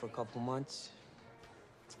landscaping for a couple months.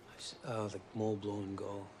 Like mow, blow, and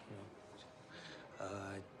go,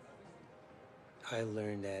 I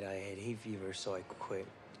learned that I had hay fever, so I quit.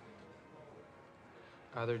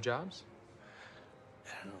 Other jobs? I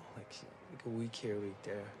don't know, like a week here, a week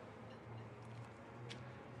there.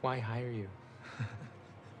 Why hire you?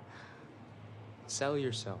 Sell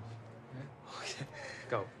yourself. Okay.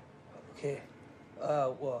 Go. Okay.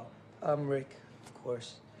 Well, I'm Rick, of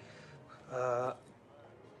course. I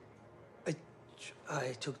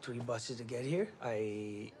took 3 buses to get here.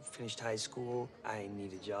 I finished high school. I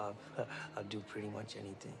need a job. I'll do pretty much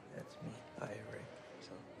anything. That's me. Hi, Rick.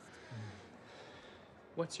 So.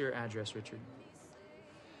 What's your address, Richard?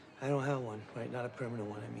 I don't have one, right? Not a permanent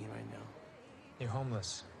one, I mean, right now. You're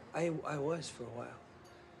homeless. I was for a while.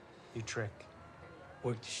 You trick.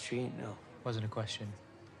 Work the street? No. Wasn't a question.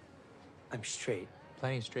 I'm straight.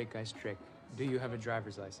 Plenty of straight guys trick. Do you have a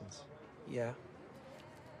driver's license? Yeah.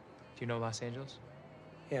 Do you know Los Angeles?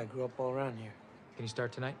 Yeah, I grew up all around here. Can you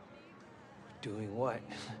start tonight? Doing what?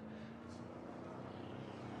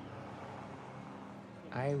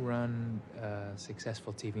 I run a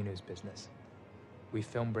successful TV news business. We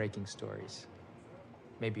film breaking stories.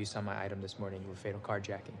 Maybe you saw my item this morning with fatal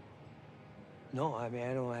carjacking. No, I mean,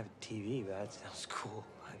 I don't have a TV, but that sounds cool.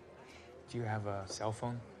 Do you have a cell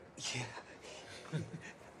phone? Yeah.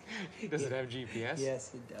 Does it have GPS?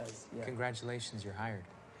 Yes, it does. Yeah. Congratulations, you're hired.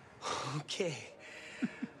 Okay.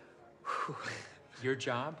 Your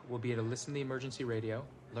job will be to listen to the emergency radio,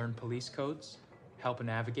 learn police codes, help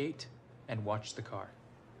navigate, and watch the car.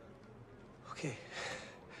 Okay.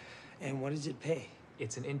 And what does it pay?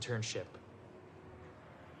 It's an internship.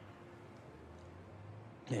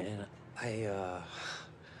 Man, I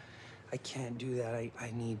can't do that.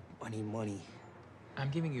 I need money. I'm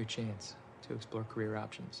giving you a chance to explore career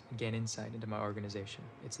options and gain insight into my organization.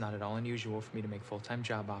 It's not at all unusual for me to make full-time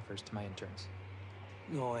job offers to my interns.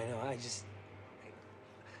 No, I know. I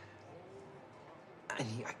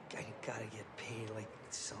gotta get paid like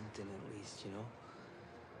something at least, you know?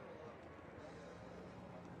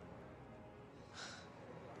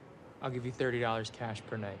 I'll give you $30 cash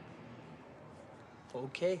per night.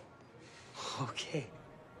 Okay. Okay.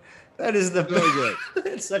 That is the So good.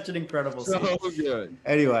 It's such an incredible So scene. good.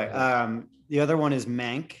 Anyway, the other one is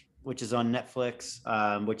Mank, which is on Netflix,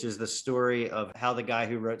 which is the story of how the guy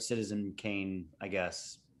who wrote Citizen Kane, I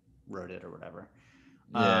guess, wrote it or whatever.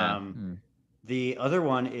 Yeah. The other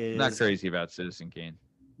one is Not crazy about Citizen Kane.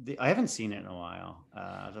 I haven't seen it in a while.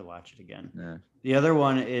 I have to watch it again. Yeah. The other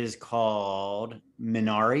one is called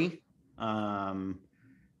Minari. I'm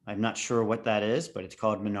not sure what that is, but it's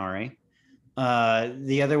called Minari.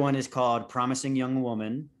 The other one is called Promising Young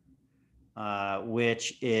Woman,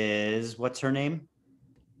 which is, what's her name?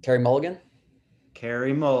 Carey Mulligan.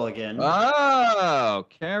 Carey Mulligan. Oh,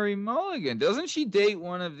 Carey Mulligan. Doesn't she date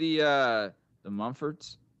one of the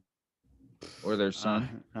Mumfords? Or their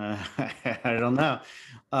son? I don't know.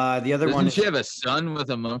 The other one Doesn't is, she have a son with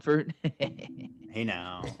a Mumford? hey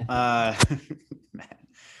now.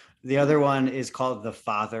 The other one is called The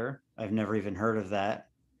Father. I've never even heard of that.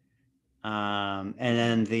 And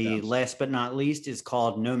then the last but not least is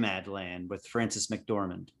called Nomadland with Frances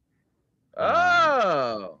McDormand.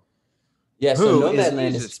 Oh. Yeah, so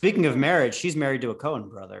Nomadland is, speaking of marriage, she's married to a Coen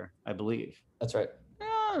brother, I believe. That's right.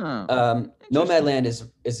 Oh, Nomadland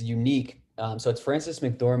is unique. So it's Frances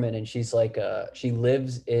McDormand, and she's like she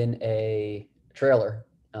lives in a trailer,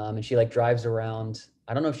 and she like drives around.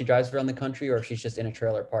 I don't know if she drives around the country or if she's just in a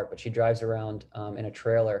trailer park, but she drives around in a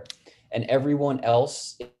trailer, and everyone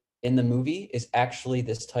else in the movie is actually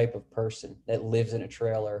this type of person that lives in a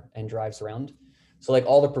trailer and drives around. So like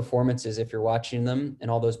all the performances, if you're watching them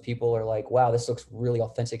and all those people are like, wow, this looks really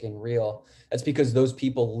authentic and real. That's because those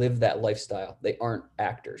people live that lifestyle. They aren't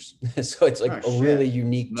actors. So it's like a really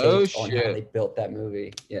unique take on how they built that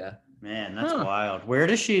movie. Yeah. Man, that's wild. Where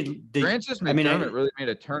does she? Frances McDormand really made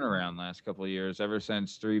a turnaround last couple of years, ever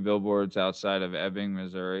since 3 Billboards Outside of Ebbing,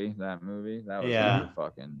 Missouri, that movie. That was like a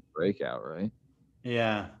fucking breakout, right?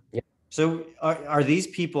 Yeah. So are these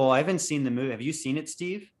people, I haven't seen the movie. Have you seen it,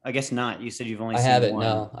 Steve? I guess not. You said you've only seen one. I haven't,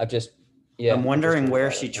 no. I've just, I'm wondering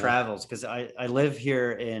where she travels, because I live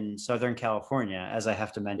here in Southern California, as I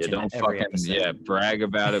have to mention. Don't fucking, brag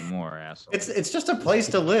about it more, asshole. It's just a place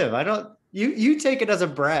to live. You take it as a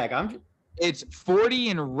brag. It's 40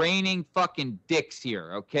 and raining fucking dicks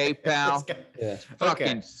here, okay, pal?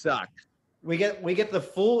 Fucking sucks. We get the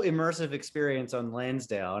full immersive experience on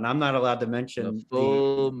Lansdale, and I'm not allowed to mention the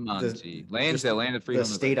full Monty. Lansdale, land of freedom, the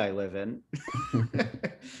state I live in.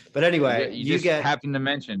 But anyway, you just happen to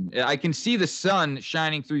mention. I can see the sun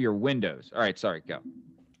shining through your windows. All right, sorry, go.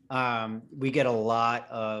 We get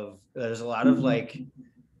there's a lot of like,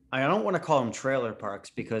 I don't want to call them trailer parks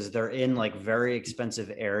because they're in like very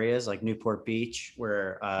expensive areas like Newport Beach,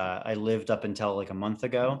 where I lived up until like a month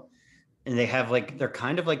ago. they have like, they're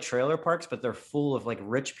kind of like trailer parks, but they're full of like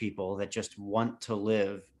rich people that just want to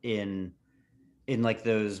live in like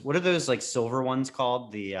those, what are those like silver ones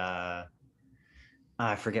called? The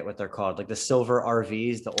I forget what they're called, like the silver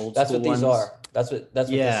RVs, the old That's school what these ones. are. That's what this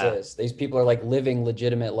is. These people are like living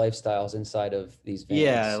legitimate lifestyles inside of these vans.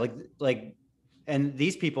 Yeah, like, and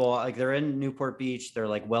these people, like, they're in Newport Beach. They're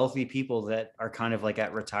like wealthy people that are kind of like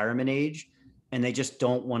at retirement age, and they just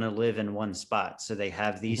don't want to live in one spot. So they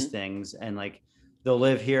have these things, and like they'll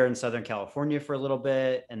live here in Southern California for a little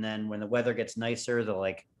bit, and then when the weather gets nicer, they'll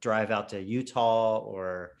like drive out to Utah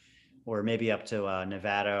or maybe up to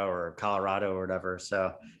Nevada or Colorado or whatever.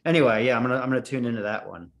 So anyway, yeah, I'm gonna tune into that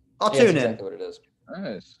one. I'll tune in. Exactly what it is.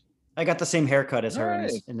 Nice. I got the same haircut as her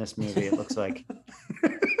in this movie. It looks like.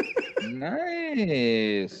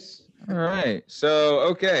 Nice. All right.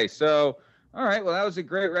 So all right. Well, that was a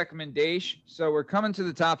great recommendation. So we're coming to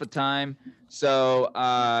the top of time. So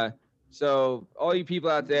all you people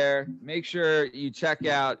out there, make sure you check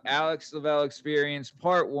out Alex Lavelle Experience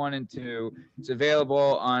Part 1 and 2. It's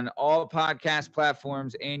available on all podcast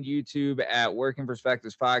platforms and YouTube at Working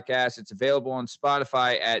Perspectives Podcast. It's available on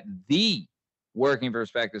Spotify at The Working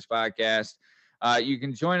Perspectives Podcast. You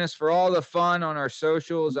can join us for all the fun on our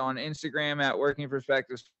socials, on Instagram at Working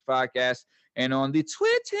Perspectives Podcast, and on the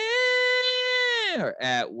Twitter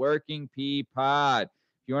at Working P Pod.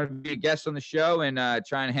 If you want to be a guest on the show and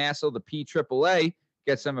try and hassle the PAAA,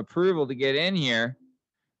 get some approval to get in here,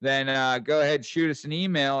 then go ahead and shoot us an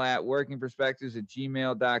email at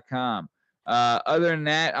workingperspectives@gmail.com. Other than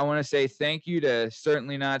that, I want to say thank you to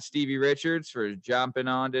Certainly Not Stevie Richards for jumping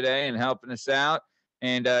on today and helping us out.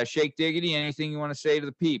 And Shake Diggity, anything you want to say to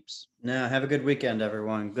the peeps? No, have a good weekend,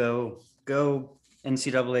 everyone. Go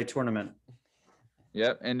NCAA tournament.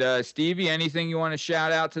 Yep. And Stevie, anything you want to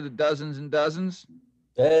shout out to the dozens and dozens?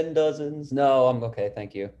 10 dozens. No, I'm okay.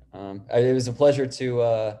 Thank you. It was a pleasure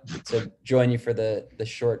to join you for the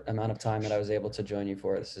short amount of time that I was able to join you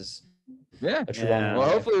for. This is a true honor. Well,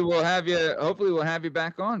 hopefully we'll have you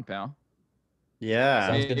back on, pal.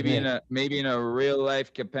 Yeah. Maybe in a real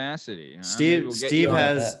life capacity. Steve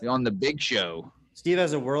has on the big show. Steve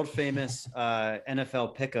has a world famous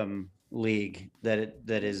NFL Pick'em league that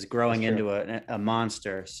is growing into a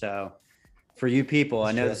monster. So for you people,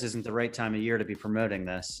 I know this isn't the right time of year to be promoting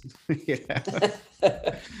this.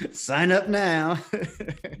 Sign up now.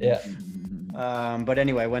 Yeah. But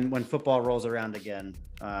anyway, when football rolls around again,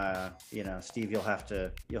 Steve, you'll have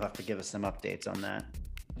to give us some updates on that.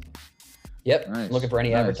 Yep. Nice. Looking for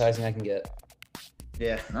any advertising I can get.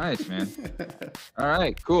 Yeah. Nice, man. All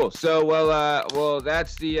right, cool. So,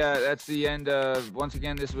 that's the end of, once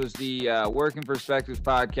again, this was the Working Perspectives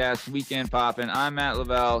Podcast, Weekend Poppin'. I'm Matt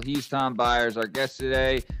Lavelle. He's Tom Byers. Our guest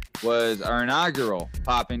today was our inaugural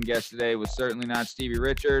Poppin' guest today was Certainly Not Stevie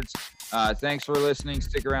Richards. Thanks for listening.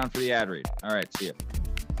 Stick around for the ad read. All right, see ya.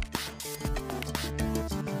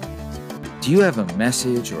 Do you have a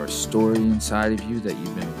message or a story inside of you that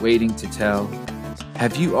you've been waiting to tell?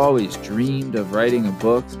 Have you always dreamed of writing a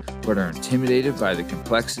book, but are intimidated by the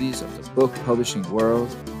complexities of the book publishing world?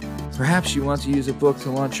 Perhaps you want to use a book to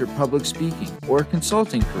launch your public speaking or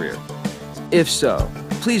consulting career. If so,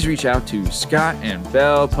 please reach out to Scott and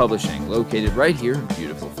Bell Publishing, located right here in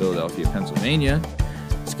beautiful Philadelphia, Pennsylvania.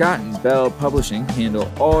 Scott and Bell Publishing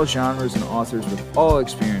handle all genres and authors with all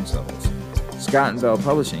experience levels. Scott & Bell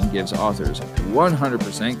Publishing gives authors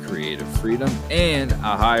 100% creative freedom and a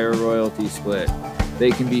higher royalty split.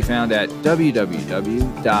 They can be found at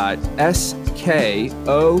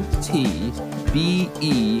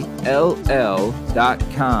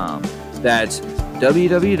www.skotbell.com. That's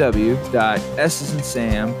www.s as in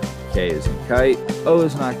Sam, K as in Kite, O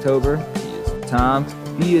as in October, T as in Tom,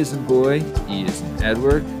 B as in Boy, E as in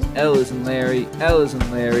Edward, L as in Larry, L as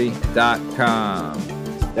in Larry.com.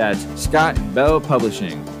 That's Scott & Bell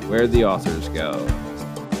Publishing, where the authors go.